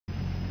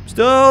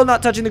Still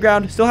not touching the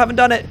ground. Still haven't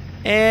done it.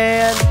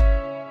 And...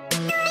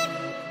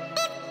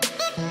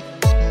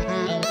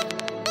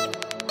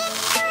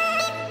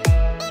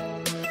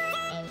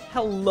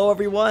 hello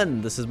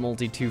everyone, this is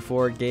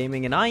Multi24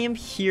 Gaming, and I am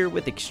here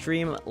with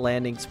Extreme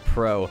Landings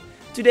Pro.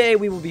 Today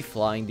we will be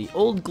flying the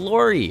Old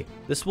Glory.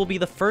 This will be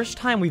the first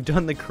time we've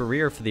done the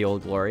career for the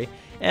Old Glory,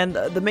 and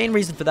the main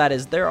reason for that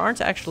is there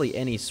aren't actually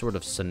any sort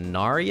of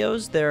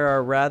scenarios, there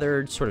are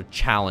rather sort of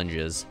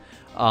challenges.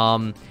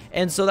 And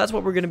so that's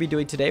what we're going to be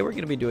doing today. We're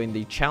going to be doing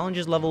the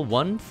challenges level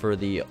 1 for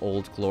the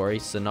Old Glory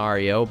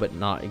scenario, but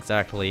not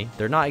exactly,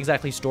 they're not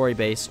exactly story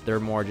based, they're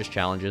more just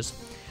challenges.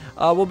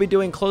 We'll be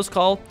doing close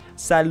call,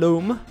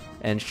 Slalom,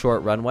 and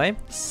short runway,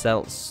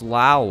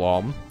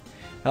 Slalom.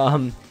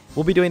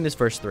 We'll be doing this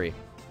first 3.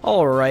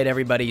 Alright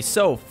everybody,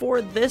 so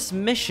for this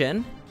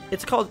mission,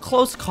 it's called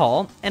Close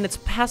Call, and it's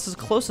pass as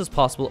close as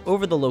possible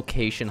over the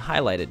location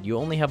highlighted. You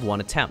only have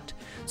 1 attempt.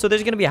 So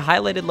there's going to be a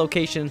highlighted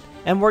location,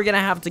 and we're going to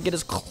have to get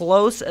as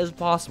close as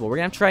possible. We're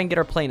going to try and get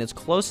our plane as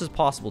close as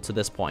possible to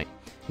this point.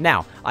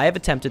 Now, I have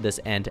attempted this,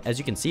 and as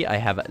you can see, I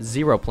have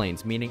 0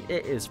 planes, meaning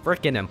it is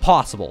freaking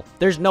impossible.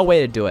 There's no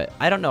way to do it.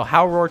 I don't know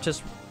how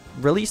Rortus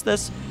released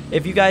this.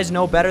 If you guys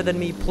know better than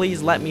me,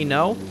 please let me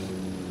know.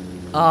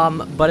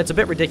 But it's a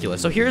bit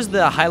ridiculous. So here's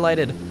the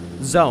highlighted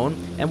zone,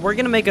 and we're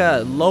gonna make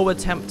a low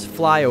attempt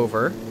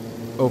flyover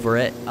over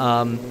it.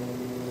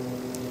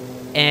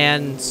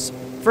 And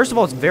first of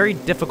all, it's very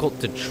difficult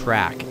to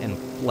track and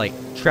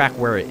track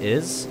where it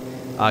is,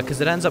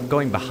 because it ends up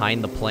going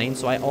behind the plane.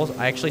 So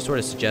I actually sort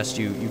of suggest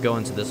you go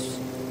into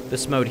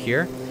this mode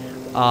here,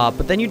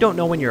 but then you don't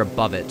know when you're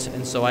above it,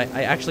 and so I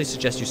actually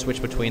suggest you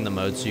switch between the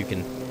modes so you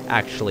can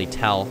actually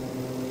tell.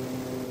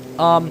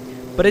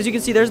 But as you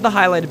can see, there's the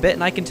highlighted bit,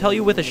 and I can tell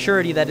you with a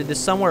surety that it is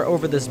somewhere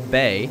over this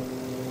bay,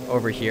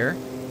 over here,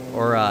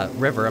 or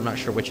river. I'm not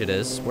sure which it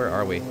is. Where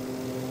are we?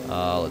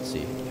 Let's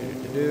see.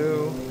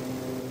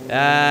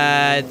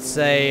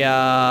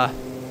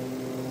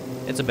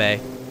 It's a bay.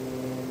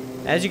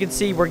 As you can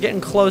see, we're getting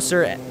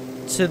closer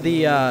to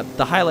the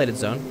highlighted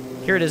zone.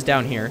 Here it is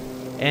down here,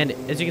 and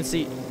as you can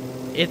see,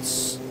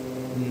 it's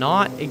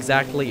not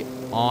exactly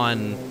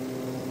on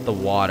the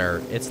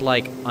water. It's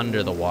like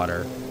under the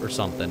water or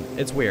something.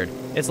 It's weird.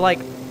 It's like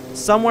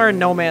somewhere in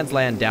no man's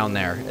land down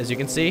there, as you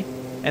can see,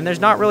 and there's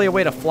not really a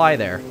way to fly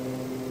there.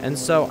 And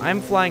so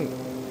I'm flying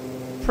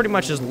pretty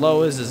much as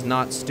low as is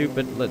not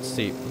stupid. Let's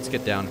see. Let's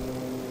get down.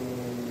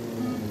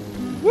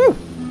 Woo!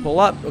 Pull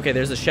up. Okay,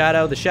 there's the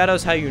shadow. The shadow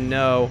is how you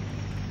know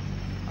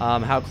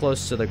how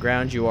close to the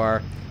ground you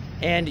are.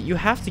 And you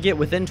have to get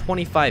within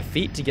 25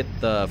 feet to get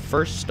the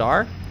first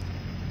star.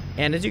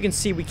 And as you can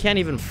see, we can't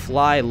even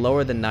fly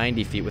lower than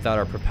 90 feet without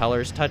our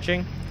propellers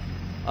touching.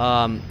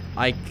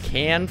 I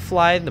can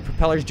fly, the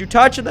propellers do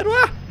touch, and then,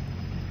 as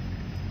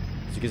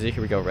you can see,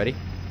 here we go, ready?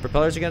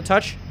 Propellers are gonna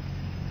touch.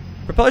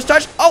 Propellers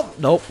touch! Oh,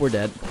 nope, we're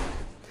dead.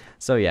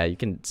 So yeah, you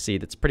can see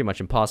that's pretty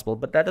much impossible,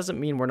 but that doesn't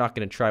mean we're not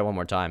gonna try one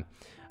more time.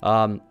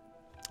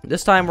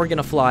 This time we're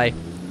gonna fly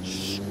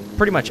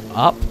pretty much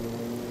up,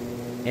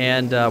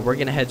 and we're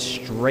gonna head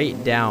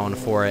straight down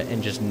for it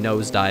and just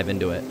nosedive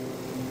into it.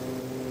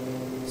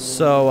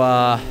 So,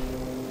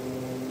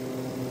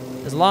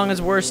 as long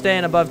as we're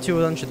staying above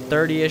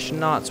 230-ish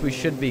knots, we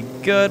should be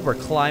good. We're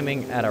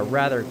climbing at a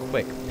rather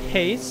quick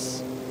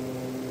pace,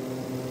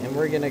 and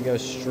we're gonna go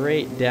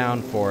straight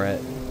down for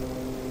it.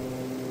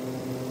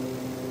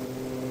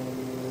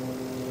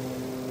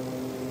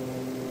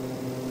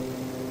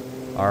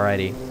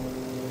 Alrighty.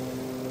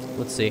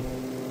 Let's see.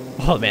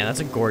 Oh man, that's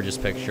a gorgeous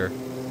picture.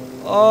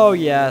 Oh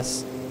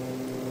yes.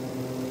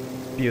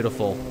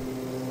 Beautiful.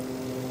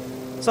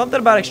 Something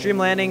about Extreme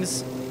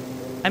Landings,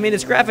 I mean,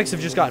 its graphics have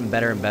just gotten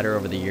better and better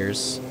over the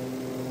years.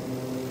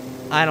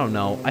 I don't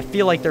know. I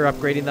feel like they're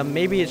upgrading them.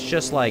 Maybe it's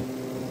just like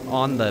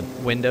on the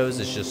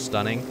Windows, it's just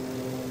stunning.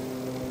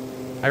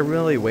 I'm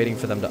really waiting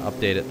for them to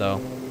update it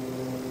though.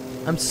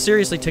 I'm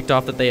seriously ticked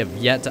off that they have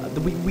yet to.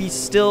 We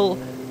still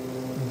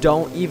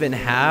don't even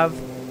have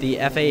the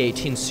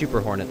FA-18 Super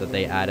Hornet that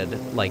they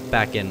added like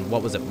back in,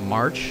 what was it,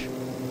 March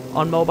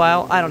on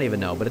mobile? I don't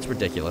even know, but it's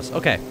ridiculous.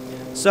 Okay,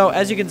 so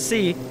as you can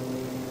see,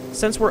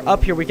 since we're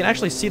up here, we can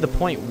actually see the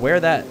point where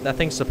that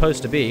thing's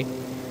supposed to be.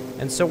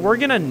 And so we're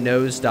going to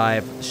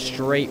nosedive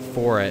straight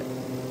for it.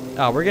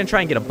 We're going to try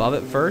and get above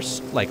it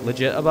first, like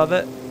legit above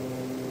it.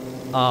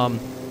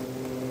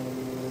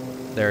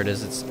 There it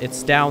is.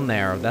 It's down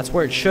there. That's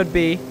where it should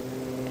be.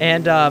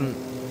 And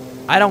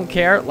I don't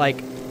care. Like,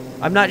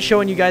 I'm not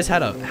showing you guys how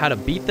to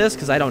beat this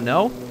because I don't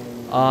know.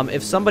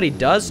 If somebody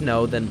does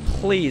know, then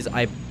please,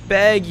 I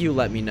beg you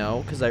let me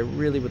know, because I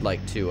really would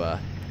like to...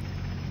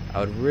 I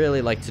would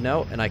really like to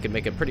know, and I could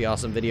make a pretty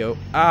awesome video.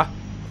 Ah,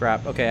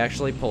 crap. Okay,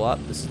 actually, pull up.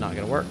 This is not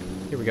going to work.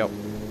 Here we go.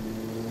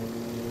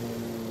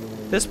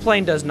 This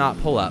plane does not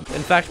pull up.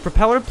 In fact,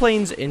 propeller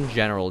planes in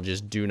general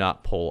just do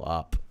not pull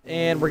up.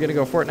 And we're going to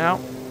go for it now.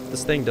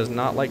 This thing does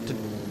not like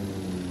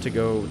to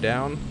go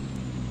down,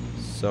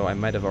 so I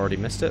might have already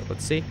missed it.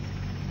 Let's see.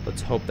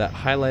 Let's hope that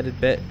highlighted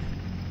bit.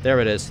 There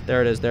it is.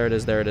 There it is. There it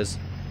is. There it is.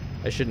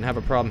 I shouldn't have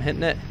a problem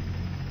hitting it.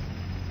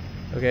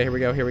 Okay, here we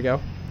go, here we go.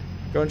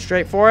 Going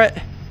straight for it.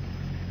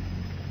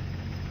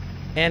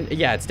 And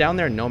yeah, it's down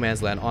there in no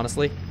man's land,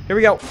 honestly. Here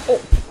we go.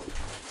 Oh.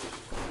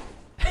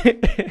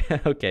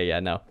 Okay, yeah,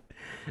 no.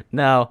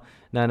 No.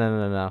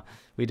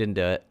 We didn't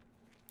do it.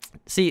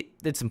 See,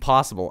 it's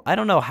impossible. I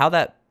don't know how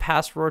that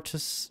pass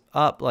rotates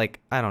up. Like,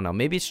 I don't know.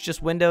 Maybe it's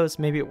just Windows.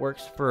 Maybe it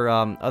works for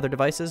other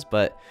devices,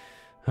 but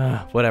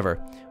whatever.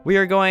 We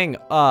are going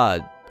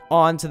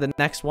on to the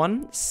next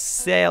one.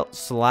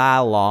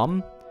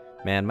 Slalom.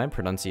 Man, my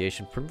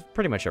pronunciation,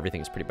 pretty much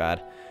everything is pretty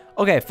bad.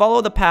 Okay,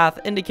 follow the path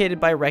indicated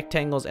by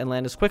rectangles and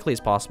land as quickly as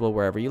possible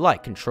wherever you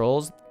like.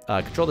 Control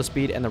the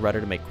speed and the rudder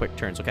to make quick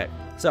turns. Okay,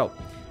 so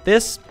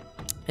this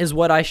is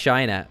what I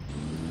shine at.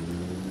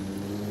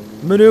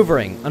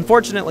 Maneuvering.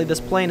 Unfortunately, this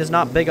plane is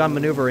not big on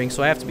maneuvering,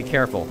 so I have to be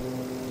careful.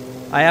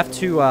 I have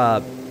to,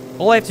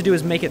 all I have to do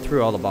is make it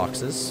through all the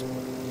boxes.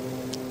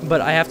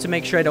 But I have to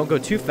make sure I don't go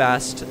too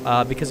fast,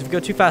 because if you go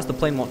too fast, the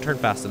plane won't turn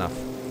fast enough.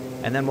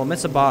 And then we'll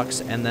miss a box,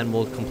 and then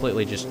we'll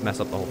completely just mess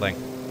up the whole thing.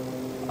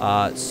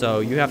 So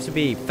you have to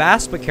be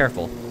fast but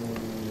careful.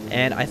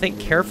 And I think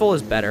careful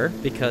is better,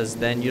 because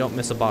then you don't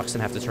miss a box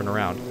and have to turn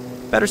around.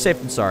 Better safe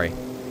than sorry.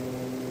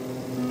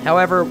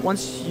 However,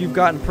 once you've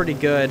gotten pretty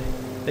good,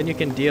 then you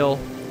can deal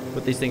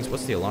with these things.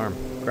 What's the alarm?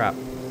 Crap.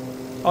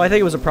 Oh, I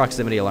think it was a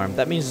proximity alarm.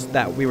 That means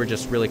that we were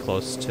just really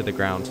close to the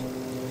ground.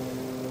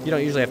 You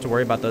don't usually have to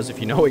worry about those if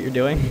you know what you're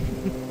doing.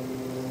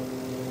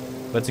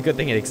 But it's a good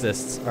thing it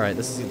exists. Alright,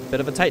 this is a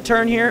bit of a tight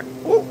turn here.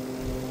 Ooh.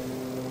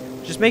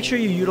 Just make sure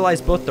you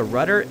utilize both the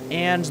rudder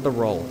and the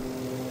roll.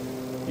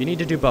 You need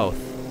to do both.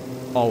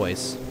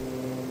 Always.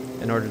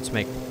 In order to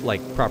make,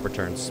 like, proper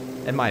turns.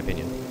 In my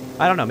opinion.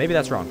 I don't know. Maybe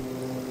that's wrong.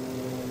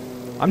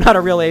 I'm not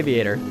a real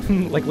aviator.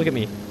 Like, look at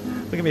me.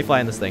 Look at me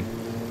flying this thing.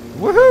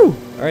 Woohoo!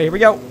 Alright, here we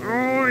go.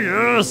 Oh,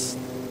 yes!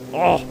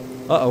 Oh!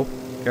 Uh-oh.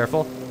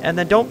 Careful. And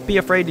then don't be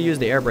afraid to use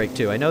the air brake,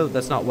 too. I know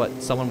that's not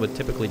what someone would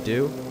typically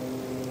do.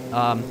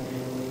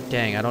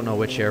 Dang, I don't know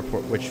which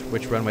airport,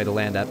 which runway to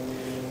land at.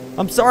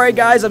 I'm sorry,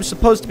 guys. I'm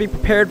supposed to be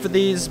prepared for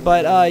these,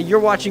 but you're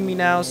watching me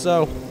now,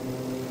 so...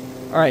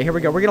 Alright, here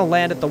we go. We're going to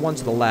land at the one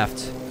to the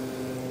left.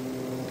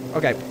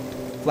 Okay.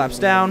 Flaps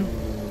down.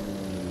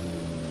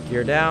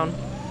 Gear down.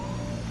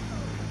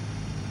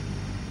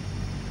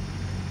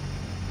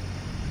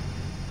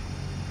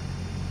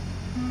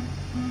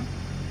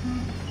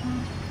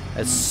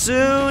 As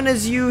soon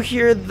as you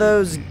hear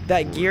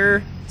that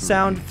gear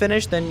sound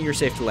finish, then you're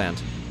safe to land.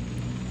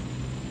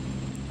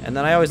 And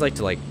then I always like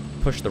to, like,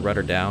 push the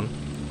rudder down.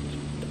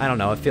 I don't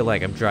know, I feel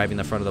like I'm driving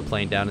the front of the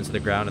plane down into the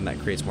ground, and that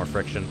creates more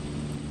friction.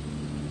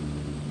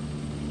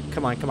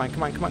 Come on, come on,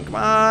 come on, come on, come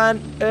on!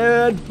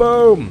 And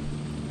boom!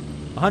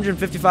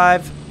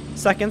 155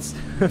 seconds.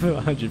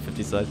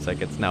 155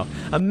 seconds. No,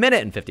 1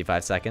 minute and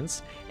 55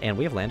 seconds. And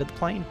we have landed the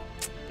plane.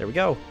 There we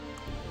go.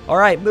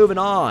 Alright, moving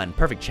on.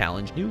 Perfect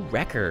challenge. New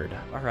record.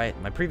 Alright,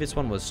 my previous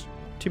one was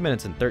 2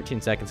 minutes and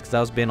 13 seconds because I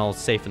was being all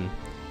safe and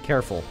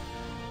careful.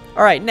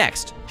 Alright,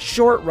 next.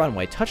 Short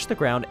runway. Touch the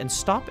ground and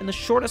stop in the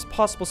shortest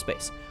possible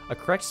space. A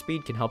correct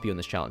speed can help you in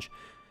this challenge.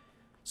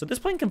 So this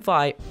plane can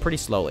fly pretty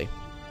slowly.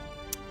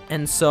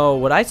 And so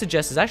what I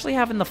suggest is actually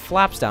having the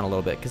flaps down a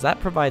little bit because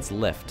that provides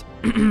lift.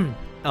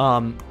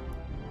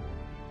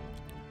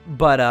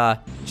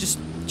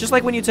 Just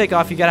like when you take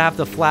off, you gotta have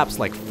the flaps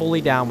like fully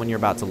down when you're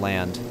about to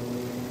land.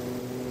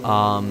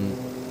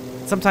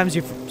 Sometimes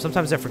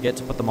I forget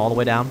to put them all the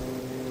way down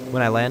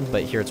when I land,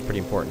 but here it's pretty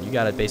important. You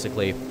gotta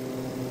basically...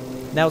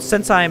 Now,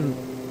 since I'm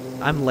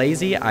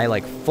lazy, I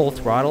like full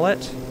throttle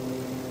it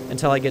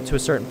until I get to a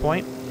certain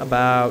point,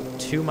 about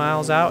 2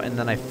 miles out, and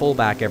then I full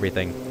back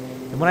everything.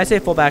 And when I say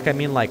full back, I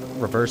mean like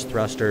reverse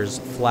thrusters,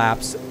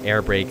 flaps,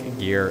 air brake,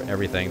 gear,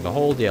 everything, the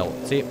whole deal.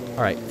 See?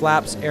 All right,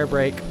 flaps, air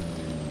brake,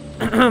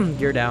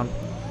 gear down.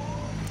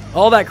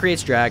 All that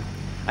creates drag.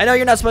 I know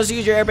you're not supposed to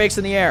use your air brakes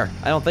in the air.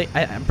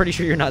 I'm pretty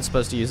sure you're not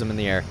supposed to use them in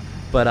the air.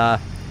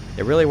 But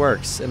it really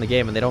works in the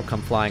game, and they don't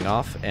come flying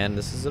off. And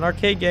this is an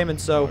arcade game, and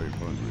so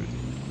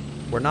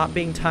we're not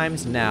being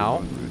timed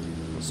now.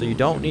 So you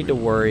don't need to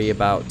worry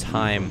about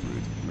time.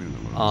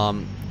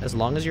 As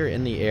long as you're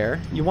in the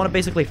air, you want to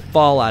basically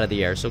fall out of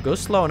the air. So go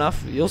slow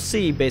enough. You'll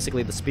see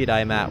basically the speed I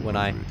am at when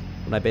I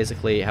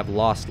basically have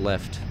lost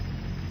lift.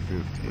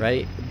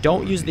 Right?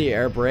 Don't use the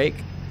air brake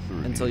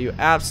until you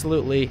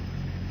absolutely...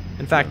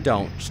 In fact,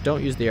 don't. Just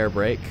don't use the air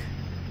brake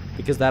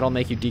because that'll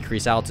make you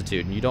decrease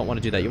altitude, and you don't want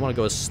to do that. You want to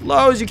go as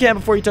slow as you can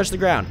before you touch the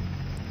ground.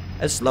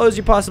 As slow as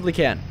you possibly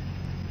can.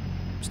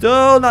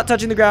 Still not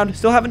touching the ground.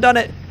 Still haven't done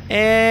it.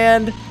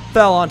 And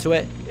fell onto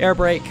it. Air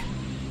brake.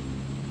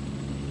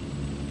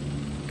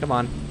 Come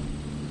on.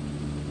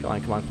 Come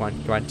on, come on, come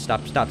on. Come on.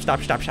 Stop, stop,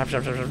 stop, stop, stop,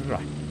 stop, stop, stop,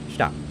 stop.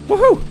 Stop.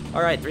 Woohoo!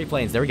 Alright, 3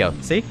 planes. There we go.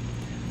 See?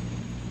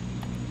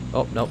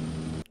 Oh, nope.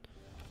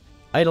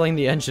 Idling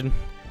the engine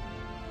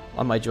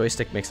on my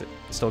joystick makes it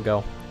still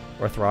go,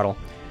 or throttle.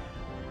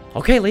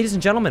 Okay, ladies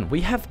and gentlemen, we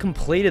have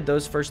completed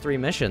those first 3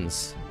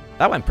 missions.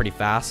 That went pretty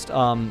fast.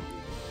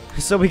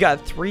 So we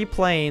got 3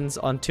 planes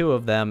on 2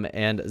 of them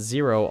and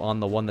 0 on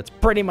the one that's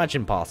pretty much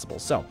impossible.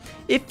 So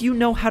if you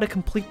know how to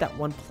complete that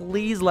one,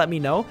 please let me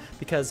know,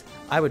 because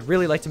I would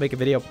really like to make a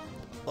video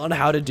on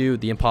how to do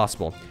the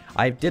impossible.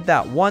 I did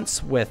that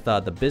once with the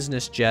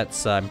business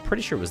jets. I'm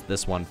pretty sure it was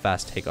this one,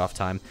 fast takeoff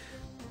time.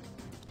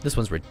 This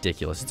one's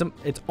ridiculous.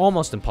 It's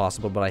almost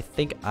impossible, but I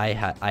think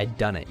I'd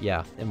done it,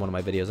 yeah, in one of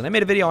my videos. And I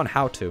made a video on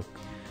how to.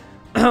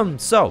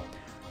 So,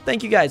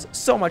 thank you guys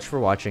so much for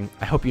watching.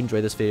 I hope you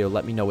enjoyed this video.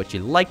 Let me know what you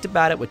liked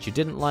about it, what you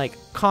didn't like.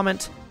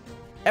 Comment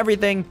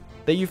everything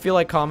that you feel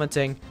like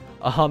commenting,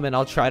 and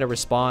I'll try to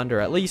respond, or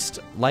at least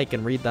like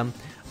and read them.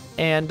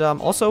 And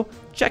also,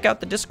 check out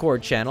the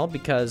Discord channel,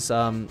 because,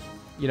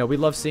 you know, we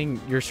love seeing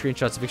your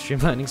screenshots of Extreme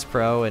Landings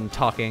Pro and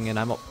talking, and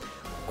I'm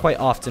quite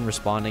often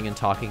responding and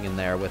talking in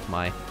there with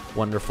my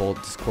wonderful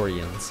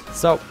Discordians.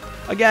 So,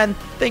 again,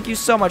 thank you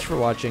so much for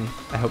watching.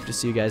 I hope to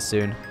see you guys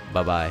soon.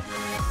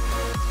 Bye-bye.